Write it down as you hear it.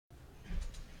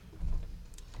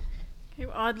Okay,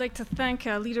 well, I'd like to thank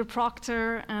Leader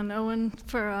Proctor and Owen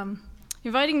for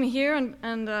inviting me here,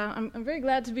 and I'm very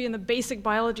glad to be in the basic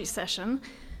biology session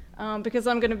because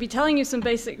I'm going to be telling you some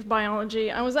basic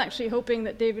biology. I was actually hoping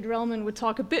that David Relman would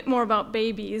talk a bit more about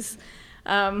babies.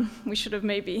 We should have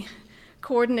maybe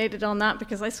coordinated on that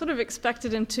because I sort of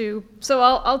expected him to. So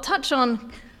I'll touch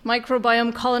on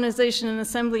microbiome colonization and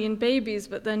assembly in babies,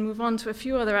 but then move on to a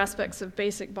few other aspects of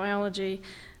basic biology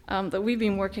that we've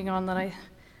been working on that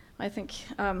I think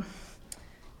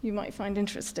you might find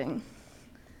interesting.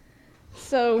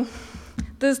 So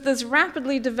there's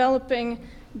rapidly developing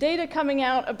data coming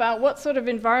out about what sort of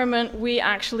environment we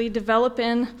actually develop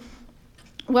in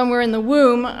when we're in the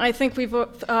womb. I think we've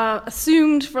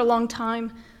assumed for a long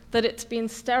time that it's been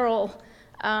sterile,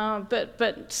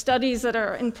 but studies that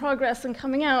are in progress and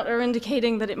coming out are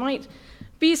indicating that it might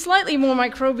be slightly more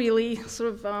microbially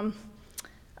sort of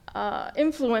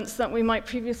influenced than we might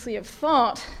previously have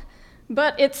thought.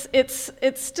 But it's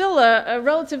still a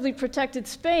relatively protected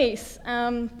space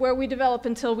where we develop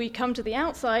until we come to the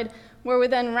outside, where we're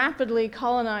then rapidly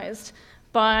colonized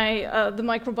by the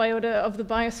microbiota of the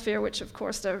biosphere, which of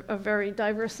course are very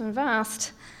diverse and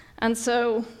vast. And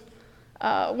so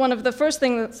one of the first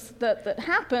things that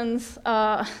happens,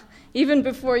 even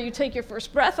before you take your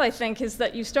first breath, I think, is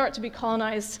that you start to be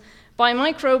colonized by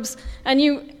microbes,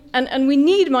 and we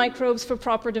need microbes for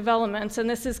proper development, and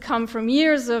this has come from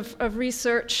years of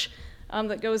research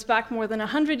that goes back more than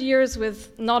 100 years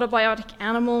with not-abiotic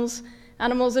animals.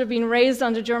 Animals that have been raised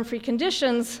under germ-free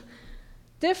conditions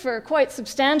differ quite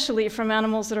substantially from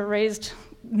animals that are raised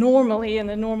normally in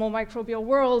the normal microbial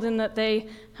world, in that they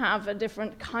have a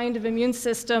different kind of immune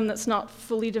system that's not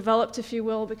fully developed, if you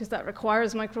will, because that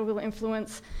requires microbial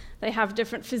influence. They have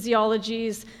different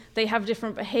physiologies, they have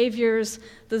different behaviors.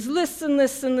 There's lists and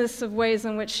lists and lists of ways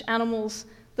in which animals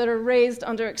that are raised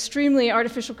under extremely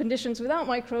artificial conditions without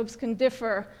microbes can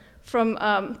differ from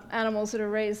animals that are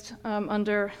raised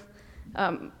with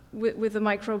a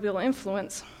microbial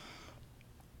influence.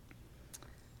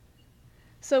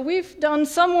 So we've done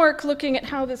some work looking at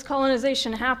how this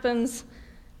colonization happens.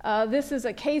 This is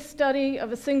a case study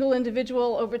of a single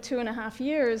individual over 2.5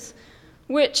 years,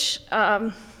 which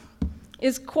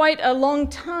is quite a long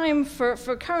time for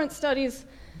current studies,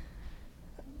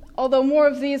 although more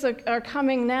of these are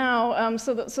coming now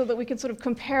so that we can sort of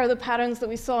compare the patterns that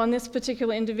we saw in this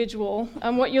particular individual.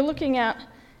 What you're looking at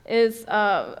is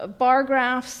bar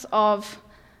graphs of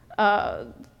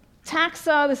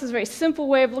taxa. This is a very simple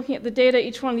way of looking at the data.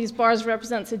 Each one of these bars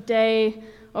represents a day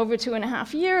over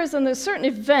 2.5 years, and there's certain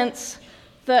events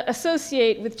that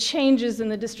associate with changes in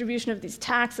the distribution of these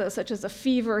taxa, such as a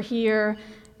fever here,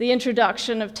 the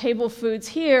introduction of table foods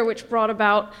here, which brought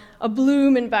about a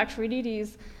bloom in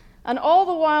Bacteroidetes. And all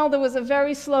the while, there was a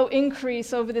very slow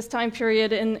increase over this time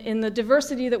period in the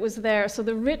diversity that was there. So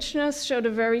the richness showed a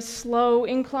very slow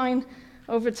incline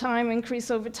over time,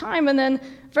 increase over time, and then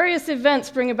various events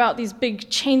bring about these big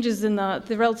changes in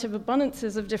the relative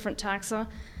abundances of different taxa.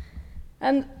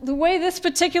 And the way this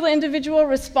particular individual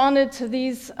responded to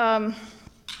these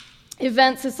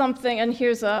events is something, and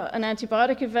here's an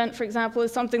antibiotic event, for example,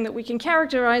 is something that we can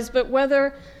characterize, but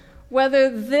whether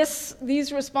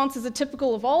these responses are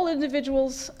typical of all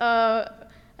individuals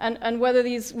and whether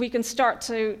we can start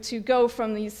to go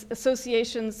from these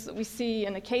associations that we see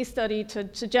in a case study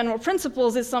to general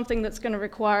principles is something that's going to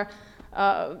require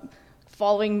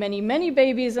following many, many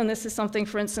babies, and this is something,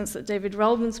 for instance, that David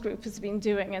Relman's group has been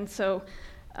doing. And so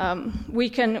we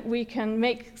can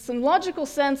make some logical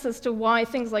sense as to why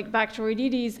things like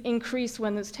Bacteroidetes increase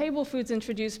when there's table foods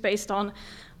introduced based on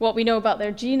what we know about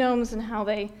their genomes and how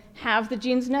they have the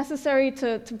genes necessary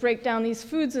to break down these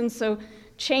foods. And so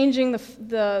changing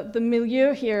the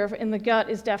milieu here in the gut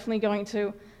is definitely going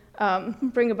to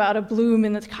bring about a bloom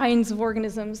in the kinds of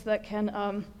organisms that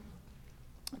can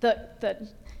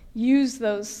that use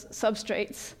those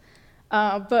substrates.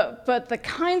 But the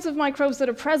kinds of microbes that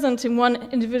are present in one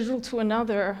individual to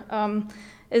another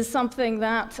is something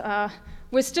that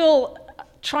we're still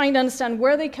trying to understand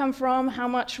where they come from, how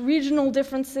much regional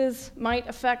differences might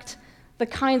affect the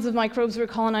kinds of microbes we're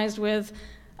colonized with.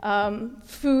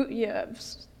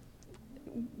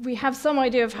 We have some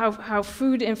idea of how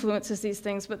food influences these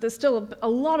things, but there's still a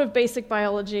lot of basic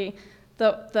biology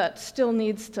that still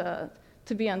needs to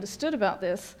be understood about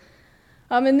this.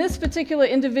 In this particular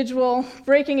individual,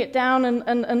 breaking it down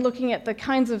and looking at the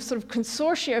kinds of sort of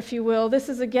consortia, if you will, this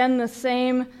is again the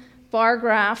same bar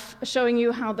graph showing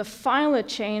you how the phyla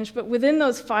change, but within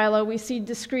those phyla we see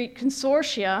discrete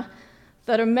consortia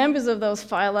that are members of those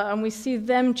phyla, and we see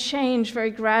them change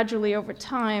very gradually over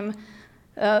time.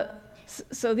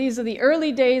 So these are the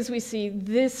early days. We see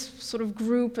this sort of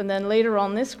group, and then later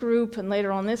on this group, and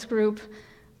later on this group.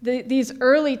 These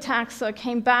early taxa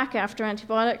came back after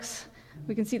antibiotics.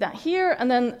 We can see that here,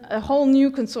 and then a whole new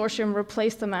consortium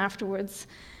replaced them afterwards.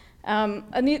 And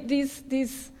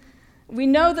we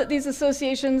know that these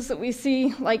associations that we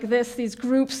see like this, these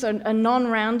groups are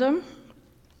non-random.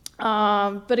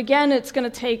 But again, it's going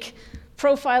to take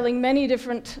profiling many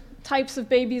different types of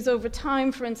babies over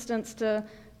time, for instance, to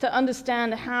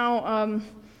understand how,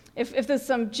 if there's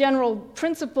some general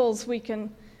principles we can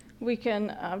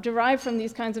derive from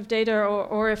these kinds of data,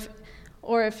 or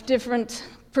if different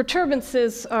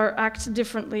perturbances act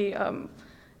differently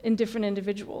in different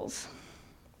individuals.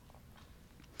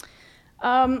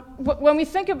 When we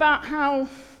think about how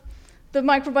the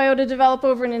microbiota develop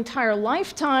over an entire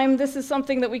lifetime, this is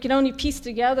something that we can only piece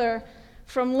together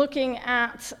from looking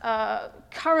at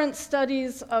current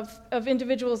studies of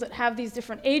individuals that have these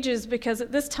different ages, because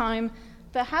at this time,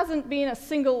 there hasn't been a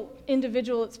single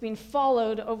individual that's been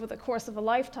followed over the course of a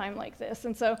lifetime like this.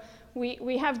 And so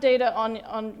we have data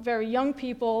on very young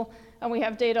people, and we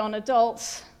have data on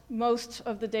adults. Most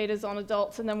of the data is on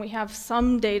adults, and then we have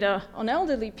some data on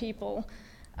elderly people.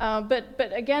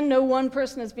 But again, no one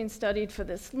person has been studied for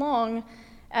this long.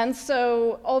 And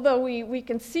so although we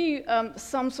can see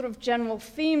some sort of general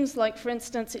themes, like for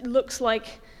instance, it looks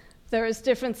like there is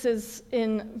differences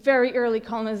in very early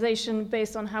colonization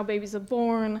based on how babies are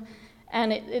born,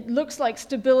 and it looks like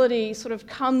stability sort of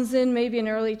comes in maybe in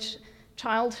early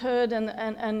childhood,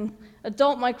 and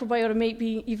adult microbiota may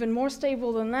be even more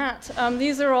stable than that.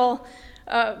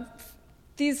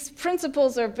 These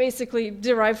principles are basically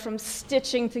derived from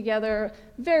stitching together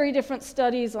very different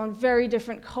studies on very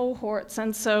different cohorts.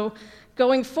 And so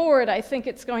going forward, I think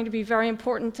it's going to be very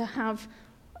important to have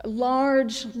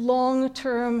large,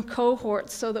 long-term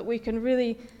cohorts so that we can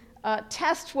really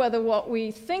test whether what we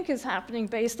think is happening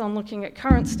based on looking at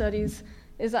current studies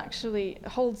is actually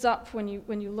holds up when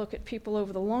you look at people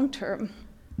over the long term.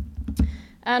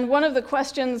 And one of the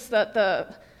questions that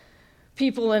the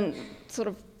people in sort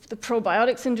of the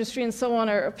probiotics industry and so on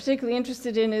are particularly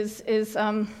interested in is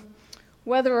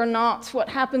whether or not what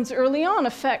happens early on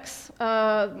affects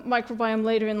microbiome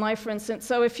later in life, for instance.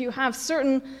 So if you have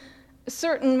certain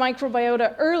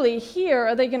microbiota early here,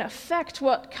 are they going to affect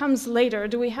what comes later?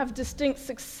 Do we have distinct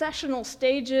successional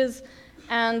stages,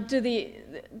 and do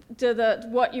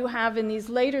what you have in these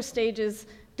later stages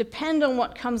depend on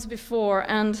what comes before?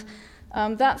 And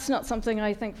that's not something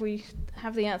I think we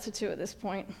have the answer to at this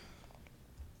point.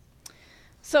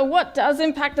 So what does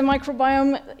impact the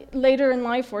microbiome later in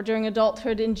life or during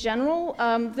adulthood in general?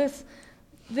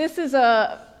 This is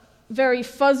a very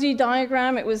fuzzy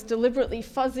diagram. It was deliberately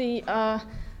fuzzy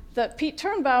that Pete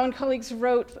Turnbow and colleagues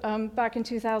wrote back in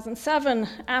 2007,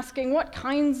 asking what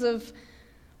kinds of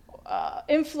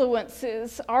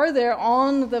influences are there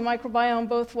on the microbiome,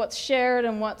 both what's shared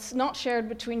and what's not shared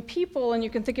between people. And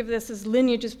you can think of this as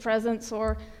lineages presence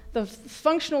or the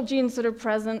functional genes that are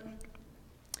present.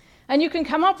 And you can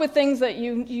come up with things that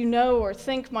you know or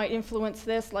think might influence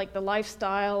this, like the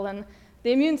lifestyle and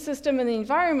the immune system and the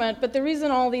environment. But the reason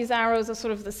all these arrows are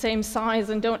sort of the same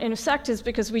size and don't intersect is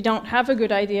because we don't have a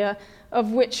good idea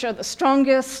of which are the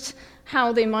strongest,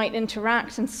 how they might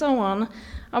interact, and so on.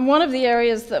 And one of the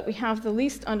areas that we have the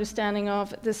least understanding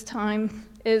of at this time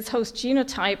is host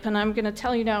genotype. And I'm going to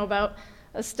tell you now about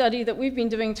a study that we've been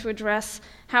doing to address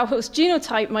how host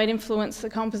genotype might influence the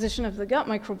composition of the gut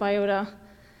microbiota.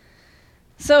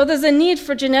 So there's a need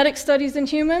for genetic studies in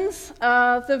humans.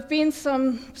 There have been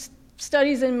some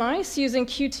studies in mice using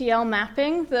QTL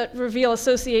mapping that reveal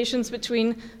associations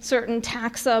between certain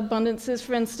taxa abundances,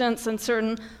 for instance, and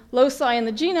certain loci in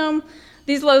the genome.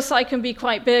 These loci can be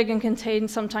quite big and contain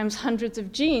sometimes hundreds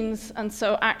of genes, and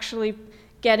so actually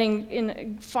getting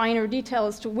in finer detail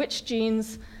as to which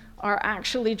genes are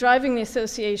actually driving the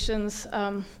associations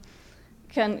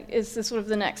is the sort of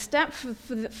the next step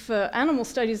for animal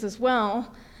studies as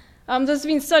well. There's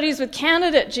been studies with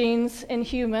candidate genes in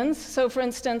humans. So for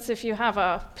instance, if you have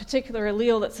a particular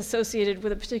allele that's associated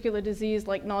with a particular disease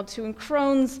like NOD2 and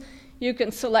Crohn's, you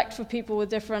can select for people with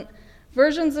different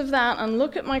versions of that and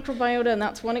look at microbiota, and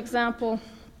that's one example.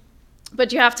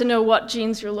 But you have to know what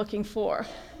genes you're looking for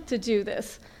to do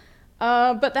this.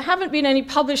 But there haven't been any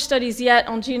published studies yet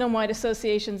on genome-wide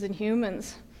associations in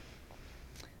humans.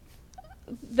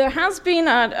 There has been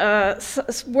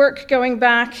work going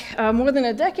back more than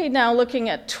a decade now looking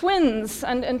at twins,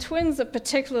 and twins are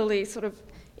particularly sort of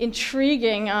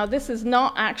intriguing. This is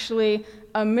not actually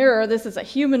a mirror, this is a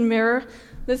human mirror.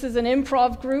 This is an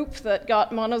improv group that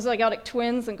got monozygotic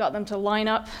twins and got them to line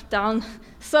up down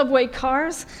subway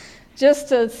cars. just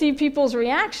to see people's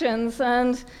reactions.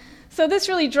 And so this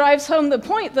really drives home the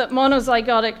point that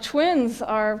monozygotic twins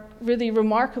are really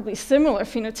remarkably similar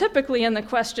phenotypically, and the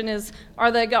question is,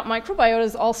 are their gut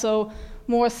microbiotas also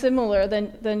more similar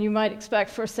than you might expect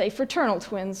for, say, fraternal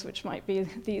twins, which might be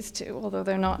these two, although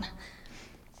they're not.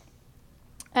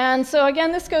 And so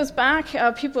again, this goes back.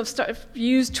 People have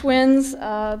used twins.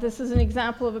 This is an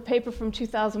example of a paper from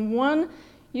 2001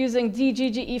 using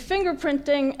DGGE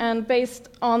fingerprinting, and based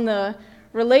on the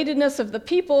relatedness of the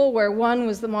people, where one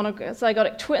was the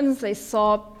monozygotic twins, they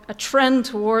saw a trend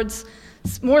towards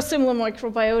more similar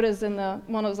microbiotas in the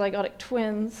monozygotic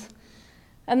twins.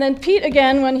 And then Pete,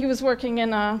 again, when he was working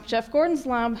in Jeff Gordon's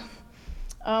lab,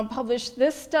 published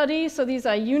this study. So these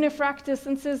are unifrac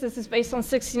distances. This is based on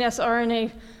 16S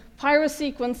RNA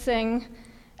pyrosequencing.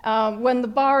 When the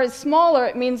bar is smaller,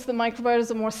 it means the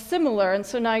microbiotas are more similar. And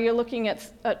so now you're looking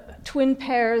at twin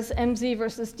pairs, MZ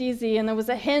versus DZ, and there was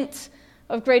a hint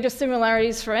of greater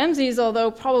similarities for MZs,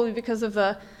 although probably because of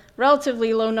the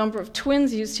relatively low number of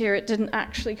twins used here, it didn't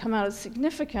actually come out as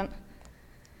significant.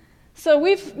 So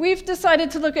we've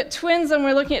decided to look at twins, and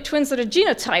we're looking at twins that are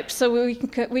genotyped, so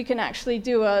we can actually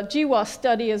do a GWAS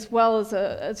study as well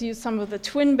as use some of the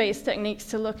twin-based techniques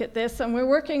to look at this. And we're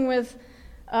working with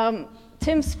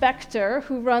Tim Spector,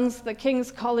 who runs the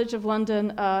King's College of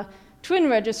London twin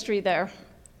registry there.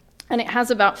 And it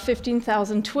has about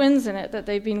 15,000 twins in it that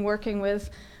they've been working with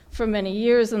for many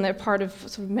years, and they're part of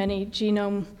sort of many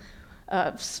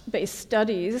genome-based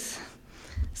studies.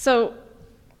 So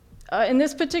in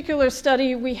this particular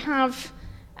study, we have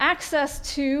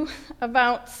access to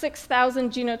about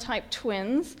 6,000 genotyped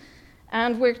twins,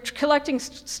 and we're collecting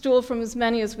stool from as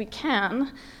many as we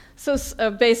can. So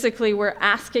basically, we're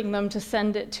asking them to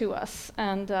send it to us.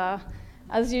 And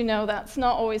as you know, that's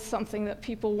not always something that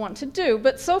people want to do.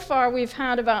 But so far, we've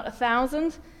had about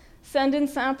 1,000 send-in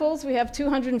samples. We have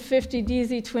 250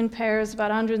 DZ twin pairs, about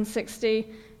 160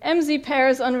 MZ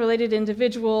pairs, unrelated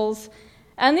individuals.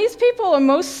 And these people are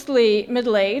mostly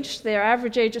middle-aged. Their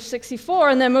average age is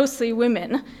 64, and they're mostly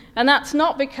women. And that's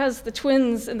not because the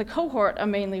twins in the cohort are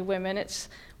mainly women.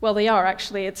 Well, they are,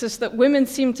 actually. It's just that women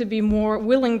seem to be more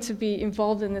willing to be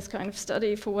involved in this kind of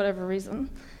study for whatever reason.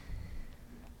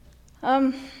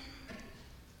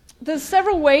 There's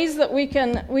several ways that we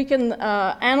can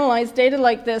analyze data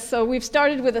like this. So we've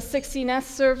started with a 16S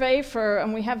survey,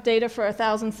 and we have data for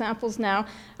 1,000 samples now.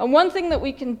 And one thing that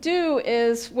we can do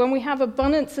is, when we have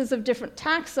abundances of different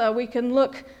taxa, we can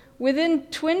look within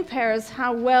twin pairs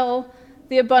how well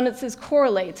the abundances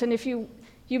correlate. And if you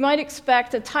might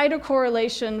expect a tighter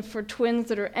correlation for twins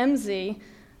that are MZ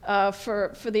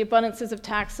for the abundances of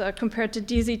taxa compared to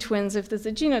DZ twins if there's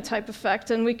a genotype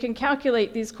effect. And we can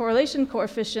calculate these correlation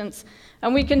coefficients,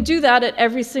 and we can do that at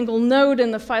every single node in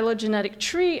the phylogenetic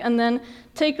tree, and then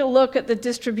take a look at the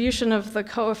distribution of the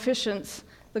coefficients,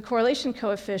 the correlation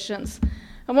coefficients.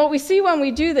 And what we see when we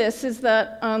do this is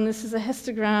that, this is a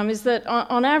histogram, is that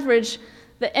on average,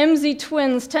 the MZ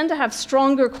twins tend to have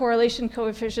stronger correlation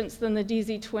coefficients than the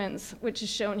DZ twins, which is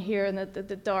shown here in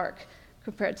the dark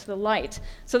compared to the light.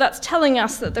 So that's telling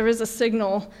us that there is a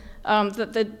signal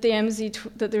that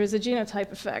there is a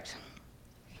genotype effect.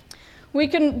 We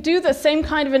can do the same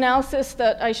kind of analysis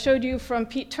that I showed you from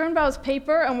Pete Turnbau's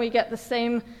paper, and we get the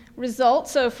same result.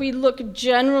 So if we look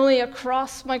generally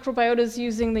across microbiotas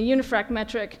using the unifrac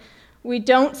metric, we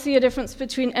don't see a difference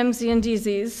between MZ and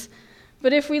DZs.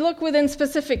 But if we look within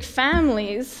specific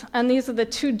families, and these are the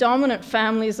two dominant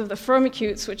families of the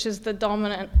firmicutes, which is the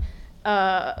dominant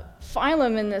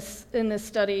phylum in this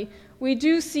study, we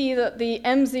do see that the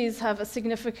MZs have a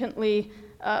significantly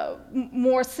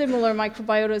more similar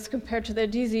microbiotas compared to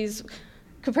DZs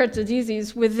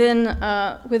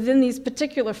within these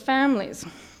particular families.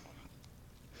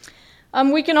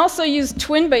 We can also use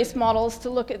twin-based models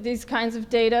to look at these kinds of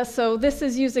data. So this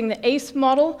is using the ACE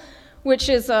model, which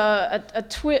is a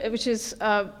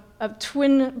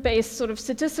twin-based sort of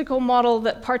statistical model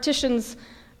that partitions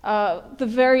the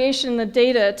variation in the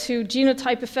data to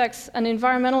genotype effects and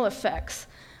environmental effects.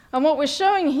 And what we're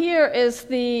showing here is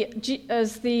the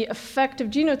effect of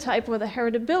genotype or the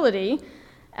heritability,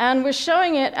 and we're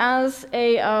showing it as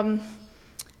a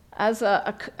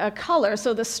color.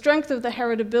 So the strength of the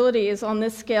heritability is on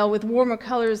this scale, with warmer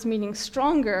colors meaning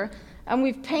stronger, and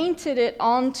we've painted it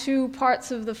onto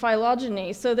parts of the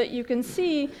phylogeny so that you can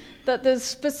see that there's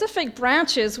specific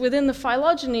branches within the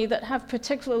phylogeny that have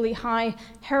particularly high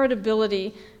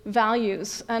heritability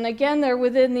values. And again, they're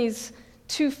within these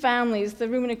two families, the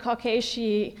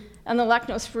Ruminococcaceae and the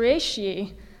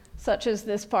Lachnospiraceae, such as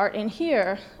this part in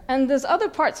here. And there's other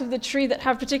parts of the tree that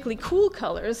have particularly cool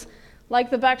colors, like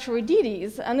the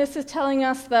Bacteroidetes, and this is telling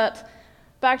us that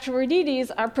Bacteroidetes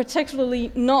are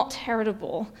particularly not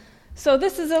heritable. So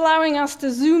this is allowing us to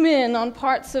zoom in on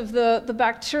parts of the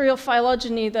bacterial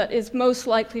phylogeny that is most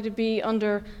likely to be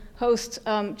under host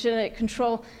genetic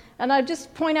control. And I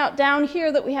just point out down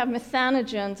here that we have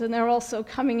methanogens, and they're also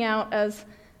coming out as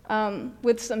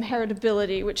with some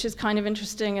heritability, which is kind of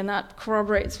interesting, and that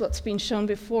corroborates what's been shown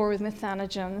before with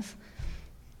methanogens.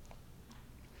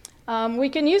 We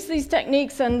can use these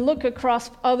techniques and look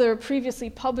across other previously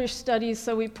published studies.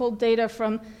 So we pulled data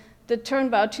from the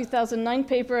Turnbaugh 2009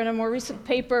 paper and a more recent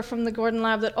paper from the Gordon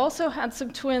lab that also had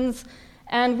some twins.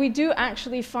 And we do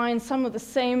actually find some of the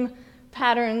same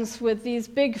patterns with these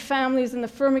big families in the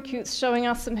firmicutes showing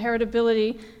us some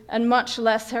heritability and much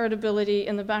less heritability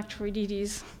in the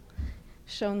Bacteroidetes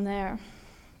shown there.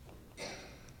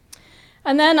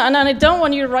 And then I don't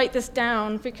want you to write this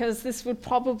down because this would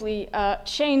probably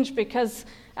change because,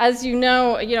 as you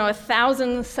know,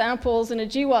 1,000 samples in a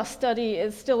GWAS study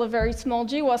is still a very small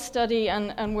GWAS study,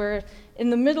 and we're in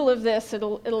the middle of this.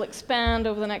 It'll expand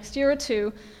over the next year or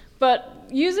two. But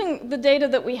using the data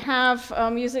that we have,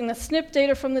 using the SNP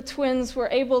data from the twins, we're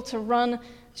able to run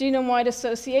genome-wide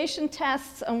association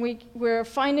tests, and we're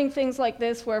finding things like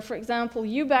this where, for example,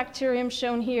 Eubacterium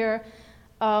shown here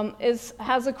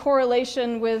has a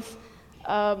correlation with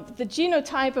the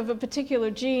genotype of a particular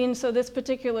gene. So this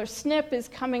particular SNP is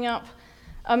coming up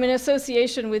in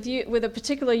association with a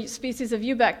particular species of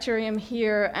Eubacterium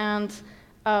here, and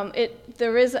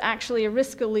there is actually a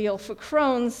risk allele for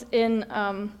Crohn's in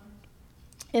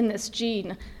this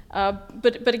gene.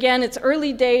 But again, it's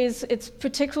early days. It's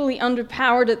particularly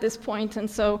underpowered at this point, and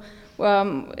so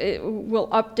we'll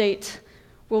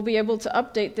be able to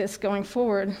update this going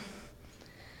forward.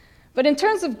 But in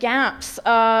terms of gaps,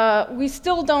 we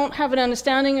still don't have an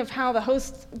understanding of how the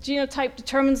host genotype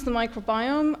determines the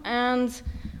microbiome, and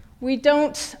we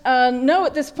don't know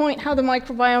at this point how the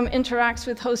microbiome interacts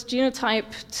with host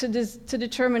genotype to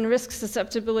determine risk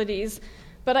susceptibilities.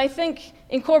 But I think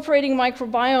incorporating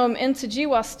microbiome into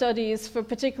GWAS studies for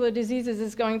particular diseases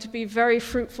is going to be very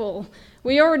fruitful.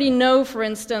 We already know, for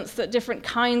instance, that different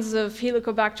kinds of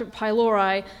Helicobacter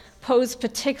pylori pose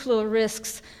particular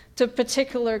risks to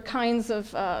particular kinds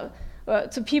of,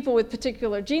 to people with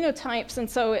particular genotypes, and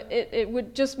so it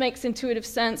would just makes intuitive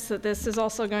sense that this is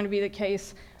also going to be the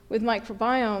case with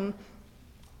microbiome.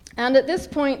 And at this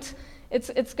point,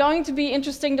 it's going to be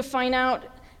interesting to find out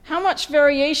how much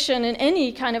variation in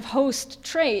any kind of host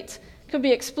trait could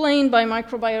be explained by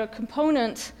microbiota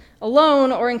component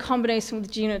alone or in combination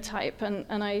with genotype.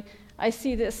 And I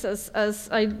see this as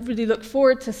I really look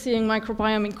forward to seeing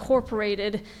microbiome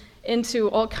incorporated into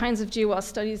all kinds of GWAS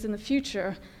studies in the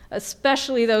future,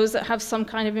 especially those that have some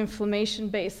kind of inflammation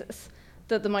basis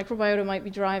that the microbiota might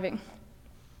be driving.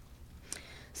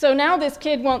 So now this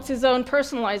kid wants his own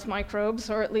personalized microbes,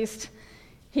 or at least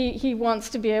he wants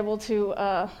to be able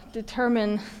to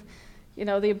determine, the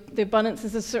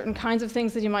abundances of certain kinds of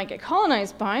things that he might get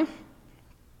colonized by.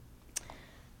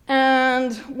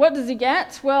 And what does he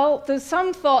get? Well, there's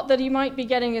some thought that he might be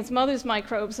getting his mother's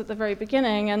microbes at the very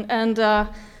beginning, and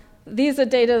these are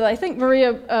data that I think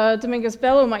Maria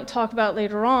Dominguez-Bello might talk about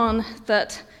later on,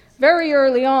 that very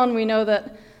early on we know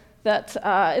that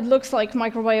it looks like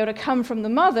microbiota come from the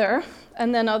mother,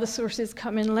 and then other sources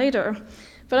come in later.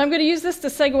 But I'm going to use this to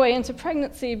segue into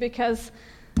pregnancy because,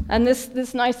 and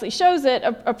this nicely shows it,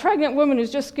 a pregnant woman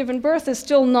who's just given birth is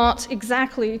still not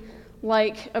exactly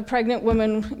like a pregnant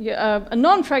woman, a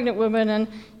non-pregnant woman, and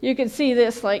you can see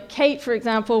this, like Kate, for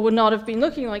example, would not have been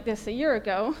looking like this a year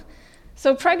ago.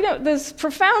 So there's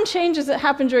profound changes that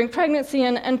happen during pregnancy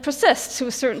and persist to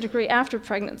a certain degree after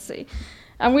pregnancy.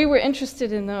 And we were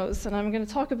interested in those, and I'm going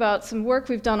to talk about some work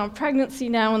we've done on pregnancy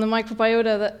now and the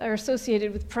microbiota that are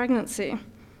associated with pregnancy.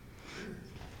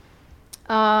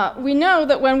 We know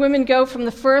that when women go from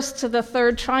the first to the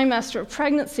third trimester of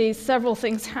pregnancy, several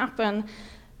things happen.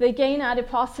 They gain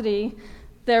adiposity,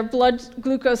 their blood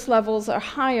glucose levels are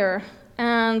higher,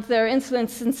 and their insulin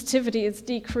sensitivity is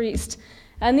decreased.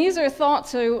 And these are thought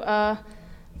to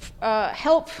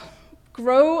help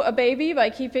grow a baby by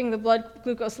keeping the blood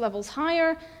glucose levels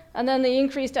higher, and then the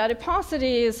increased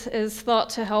adiposity is thought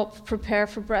to help prepare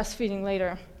for breastfeeding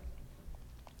later.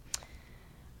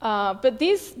 But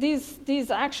these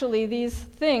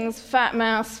things, fat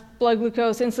mass, blood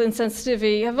glucose, insulin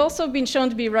sensitivity, have also been shown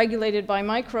to be regulated by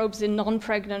microbes in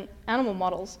non-pregnant animal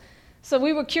models. So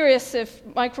we were curious if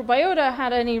microbiota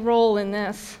had any role in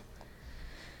this.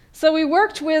 So we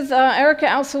worked with Erika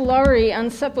Ausolari and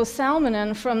Seppo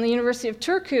Salminen from the University of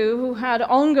Turku, who had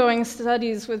ongoing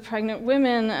studies with pregnant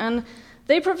women, and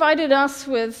they provided us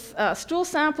with stool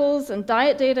samples and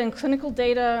diet data and clinical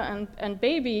data and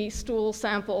baby stool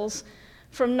samples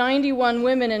from 91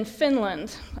 women in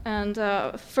Finland and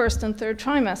first and third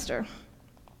trimester.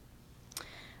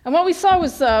 And what we saw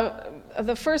was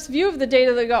the first view of the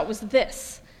data they got was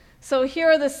this. So here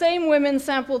are the same women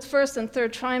sampled first and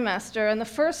third trimester, and the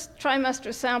first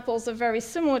trimester samples are very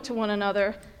similar to one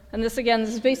another. And this, again,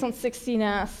 this is based on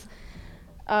 16S.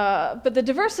 But the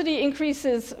diversity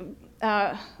increases,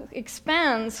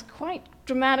 expands quite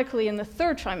dramatically in the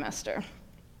third trimester.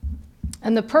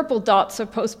 And the purple dots are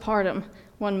postpartum,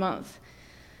 1 month.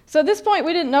 So at this point,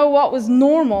 we didn't know what was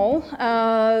normal,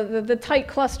 the tight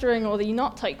clustering or the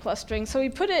not tight clustering. So we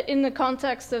put it in the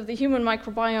context of the human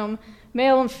microbiome,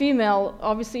 male and female,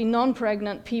 obviously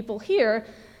non-pregnant people here.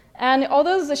 And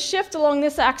although there's a shift along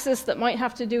this axis that might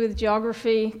have to do with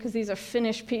geography, because these are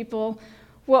Finnish people,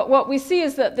 what we see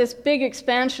is that this big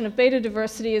expansion of beta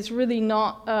diversity is really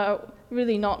not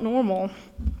normal.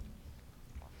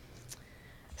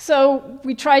 So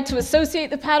we tried to associate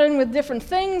the pattern with different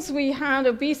things. We had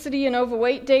obesity and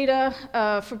overweight data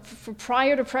for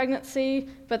prior to pregnancy,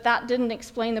 but that didn't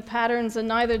explain the patterns, and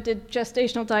neither did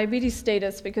gestational diabetes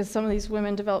status, because some of these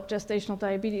women developed gestational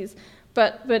diabetes.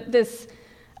 But this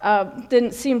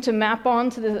didn't seem to map on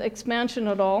to the expansion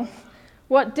at all.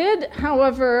 What did,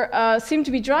 however, seem to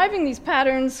be driving these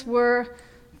patterns were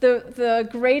the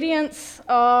gradients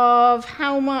of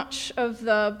how much of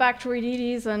the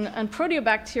Bacteroidetes and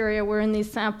proteobacteria were in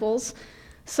these samples.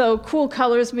 So cool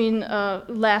colors mean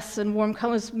less and warm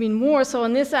colors mean more. So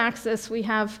on this axis, we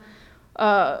have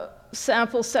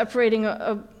samples separating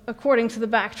according to the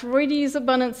Bacteroides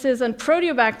abundances, and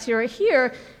proteobacteria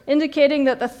here indicating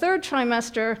that the third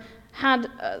trimester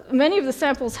had, many of the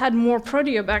samples had more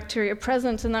proteobacteria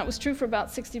present, and that was true for about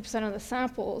 60% of the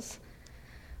samples.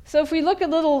 So if we look a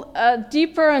little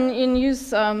deeper and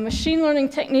use machine learning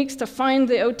techniques to find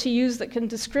the OTUs that can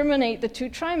discriminate the two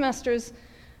trimesters,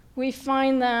 we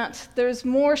find that there's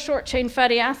more short-chain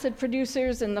fatty acid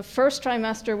producers in the first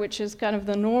trimester, which is kind of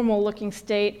the normal-looking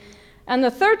state. And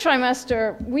the third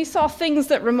trimester, we saw things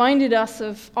that reminded us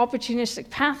of opportunistic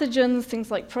pathogens,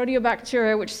 things like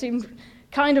proteobacteria, which seemed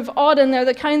kind of odd, and they're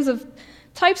the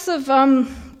types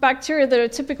of bacteria that are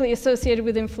typically associated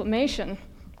with inflammation.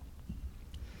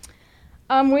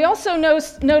 We also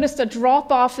noticed a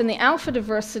drop-off in the alpha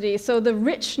diversity, so the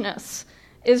richness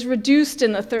is reduced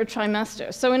in the third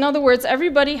trimester. So in other words,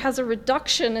 everybody has a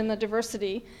reduction in the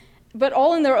diversity, but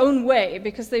all in their own way,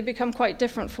 because they become quite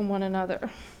different from one another.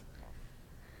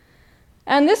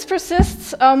 And this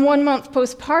persists 1 month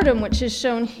postpartum, which is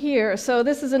shown here. So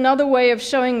this is another way of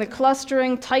showing the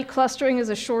clustering. Tight clustering is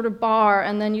a shorter bar,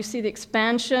 and then you see the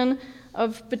expansion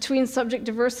of between subject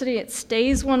diversity. It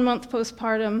stays 1 month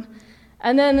postpartum.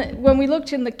 And then when we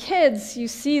looked in the kids, you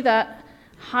see that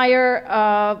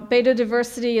higher beta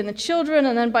diversity in the children,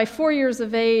 and then by 4 years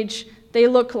of age, they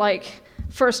look like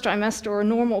first trimester or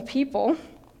normal people.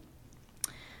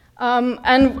 And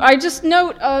I just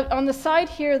note on the side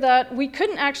here that we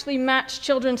couldn't actually match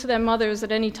children to their mothers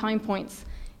at any time points,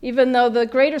 even though the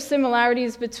greater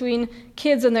similarities between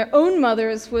kids and their own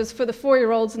mothers was for the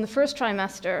 4-year-olds in the first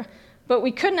trimester, but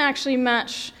we couldn't actually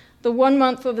match the 1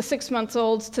 month or the 6 months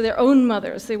olds to their own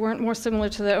mothers. They weren't more similar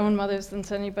to their own mothers than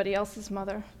to anybody else's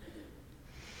mother.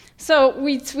 So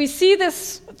we see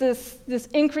this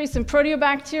increase in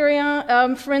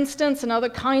proteobacteria, for instance, and other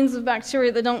kinds of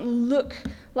bacteria that don't look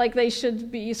like they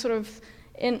should be sort of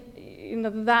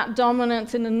that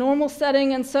dominant in a normal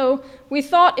setting. And so we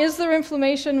thought, is there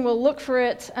inflammation? We'll look for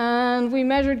it. And we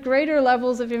measured greater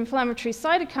levels of inflammatory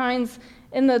cytokines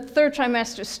in the third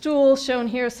trimester stool, shown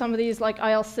here some of these like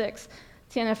IL-6,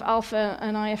 TNF-alpha,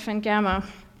 and IFN gamma.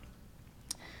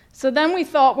 So then we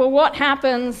thought, well, what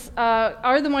happens?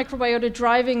 Are the microbiota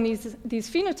driving these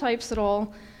phenotypes at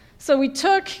all? So we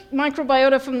took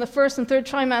microbiota from the first and third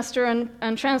trimester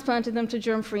and transplanted them to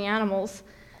germ-free animals.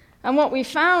 And what we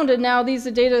found, and now these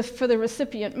are data for the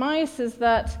recipient mice, is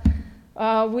that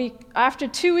after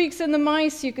 2 weeks in the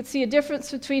mice, you could see a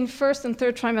difference between first and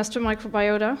third trimester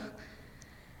microbiota.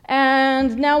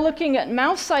 And now looking at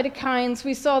mouse cytokines,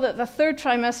 we saw that the third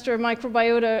trimester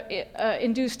microbiota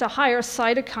induced a higher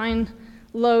cytokine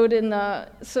load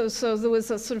so there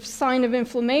was a sort of sign of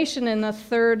inflammation in the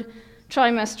third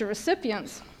trimester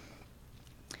recipients.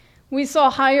 We saw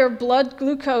higher blood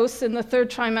glucose in the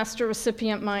third trimester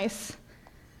recipient mice.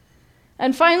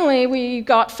 And finally, we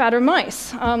got fatter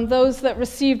mice. Those that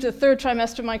received the third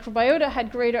trimester microbiota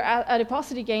had greater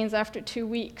adiposity gains after 2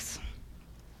 weeks.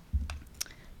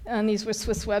 And these were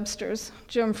Swiss Websters,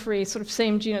 germ-free, sort of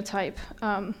same genotype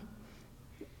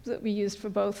that we used for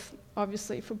both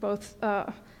obviously for both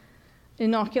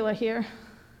inocula here.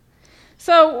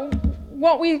 So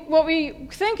what we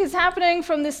think is happening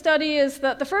from this study is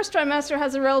that the first trimester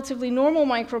has a relatively normal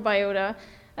microbiota,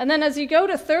 and then as you go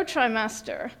to third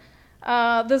trimester,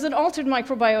 there's an altered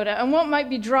microbiota. And what might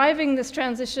be driving this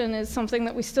transition is something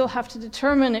that we still have to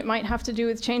determine. It might have to do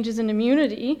with changes in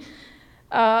immunity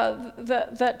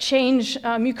that change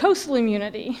mucosal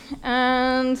immunity.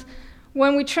 And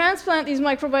when we transplant these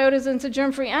microbiotas into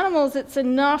germ-free animals, it's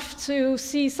enough to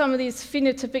see some of these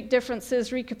phenotypic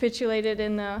differences recapitulated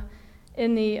in the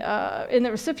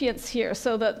recipients here,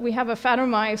 so that we have a fatter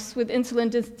mice with insulin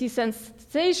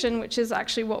desensitization, which is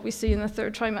actually what we see in the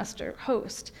third trimester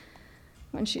host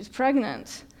when she's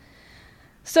pregnant.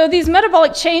 So these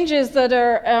metabolic changes that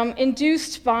are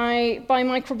induced by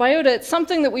microbiota, it's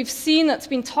something that we've seen that's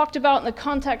been talked about in the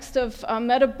context of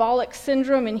metabolic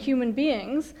syndrome in human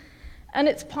beings. And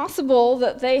it's possible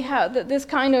that that this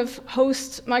kind of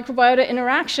host microbiota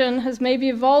interaction has maybe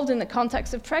evolved in the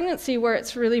context of pregnancy, where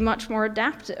it's really much more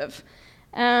adaptive.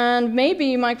 And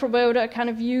maybe microbiota kind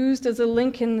of used as a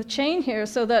link in the chain here,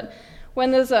 so that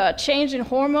when there's a change in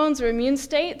hormones or immune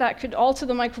state, that could alter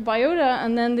the microbiota,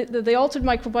 and then the altered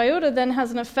microbiota then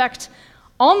has an effect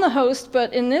on the host,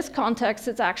 but in this context,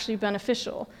 it's actually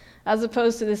beneficial, as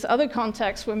opposed to this other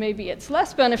context where maybe it's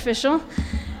less beneficial.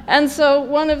 And so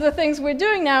one of the things we're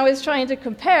doing now is trying to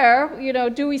compare,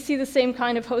 do we see the same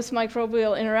kind of host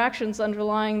microbial interactions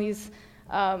underlying these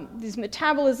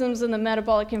metabolisms and the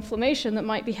metabolic inflammation that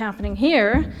might be happening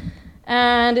here?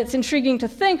 And it's intriguing to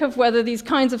think of whether these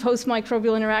kinds of host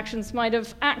microbial interactions might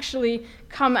have actually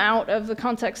come out of the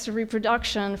context of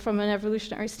reproduction from an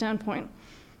evolutionary standpoint.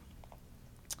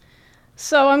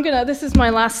 So this is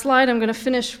my last slide. I'm going to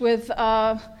finish with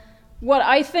what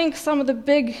I think some of the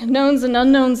big knowns and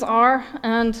unknowns are,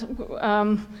 and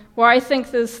where I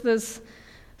think there's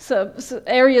some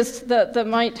areas that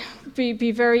might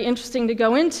be very interesting to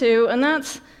go into, and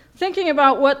that's thinking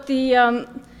about what the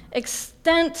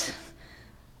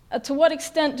to what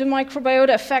extent do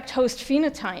microbiota affect host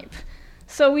phenotype.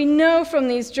 So we know from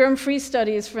these germ-free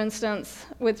studies, for instance,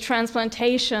 with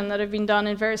transplantation that have been done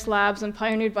in various labs and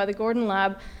pioneered by the Gordon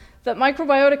Lab, that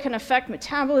microbiota can affect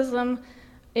metabolism,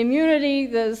 immunity.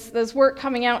 There's work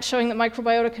coming out showing that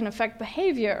microbiota can affect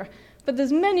behavior. But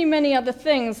there's many, many other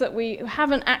things that we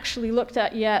haven't actually looked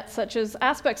at yet, such as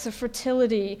aspects of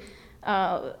fertility,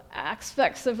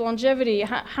 aspects of longevity,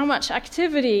 how much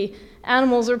activity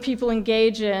animals or people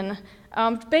engage in,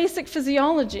 basic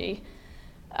physiology.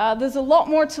 There's a lot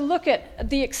more to look at.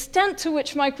 The extent to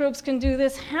which microbes can do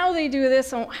this, how they do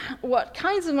this, and what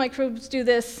kinds of microbes do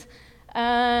this,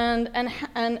 and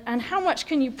how much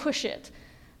can you push it.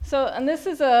 So, and this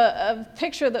is a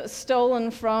picture that was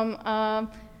stolen from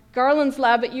Garland's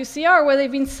lab at UCR, where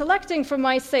they've been selecting for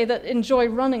mice, say, that enjoy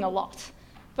running a lot.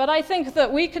 But I think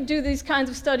that we could do these kinds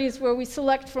of studies where we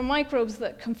select for microbes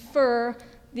that confer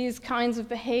these kinds of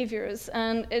behaviors.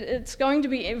 And it's going to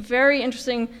be very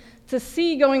interesting to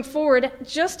see going forward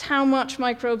just how much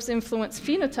microbes influence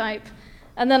phenotype.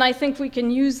 And then I think we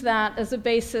can use that as a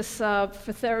basis for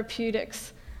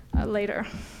therapeutics later.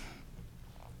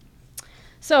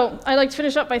 So I'd like to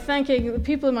finish up by thanking the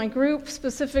people in my group,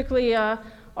 specifically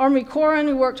Army Corin,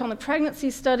 who worked on the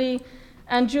pregnancy study,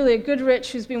 and Julia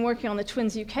Goodrich, who's been working on the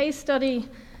Twins UK study.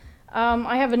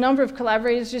 I have a number of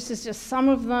collaborators, just some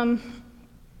of them,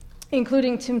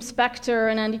 including Tim Spector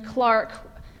and Andy Clark,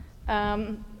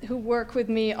 who work with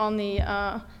me on the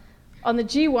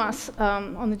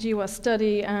GWAS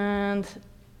study, and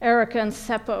Erica and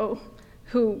Seppo,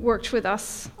 who worked with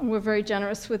us and were very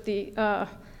generous with the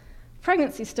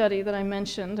pregnancy study that I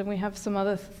mentioned, and we have some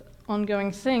other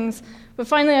ongoing things. But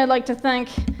finally, I'd like to thank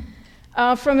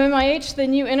from MIH the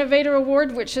New Innovator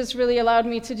Award, which has really allowed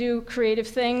me to do creative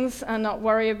things and not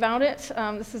worry about it.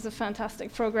 This is a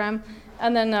fantastic program.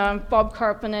 And then Bob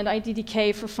Carpin at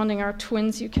IDDK for funding our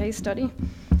Twins UK study.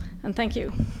 And thank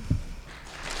you.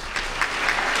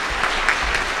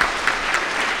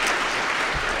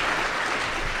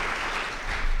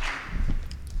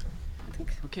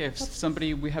 Okay,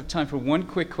 we have time for one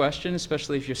quick question,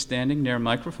 especially if you're standing near a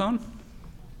microphone.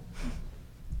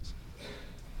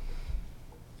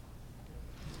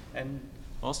 And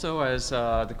also, as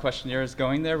the questionnaire is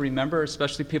going there, remember,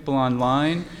 especially people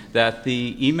online, that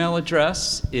the email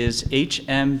address is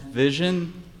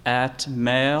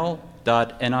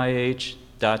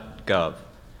hmvision@mail.nih.gov.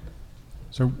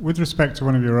 So with respect to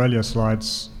one of your earlier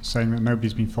slides saying that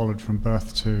nobody's been followed from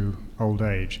birth to old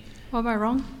age. Oh, am I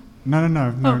wrong? No,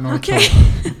 not okay.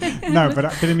 at all. No,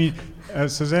 but I mean,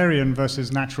 cesarean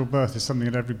versus natural birth is something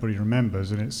that everybody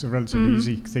remembers, and it's a relatively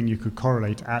easy thing you could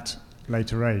correlate at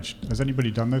later age. Has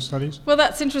anybody done those studies? Well,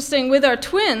 that's interesting. With our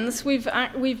twins, we've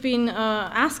been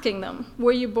asking them,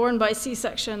 were you born by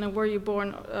C-section and were you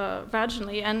born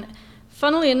vaginally? And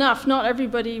funnily enough, not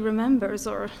everybody remembers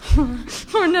or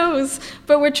or knows.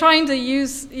 But we're trying to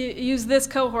use this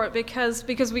cohort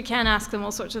because we can ask them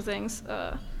all sorts of things.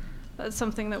 That's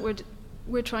something that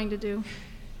we're trying to do.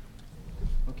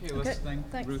 Okay, let's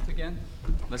thank Ruth again.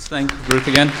 Let's thank Ruth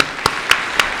again.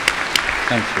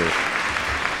 Thanks, Ruth.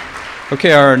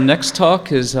 Okay, our next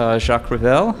talk is Jacques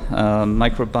Revel,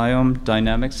 Microbiome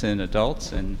Dynamics in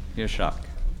Adults, and here's Jacques.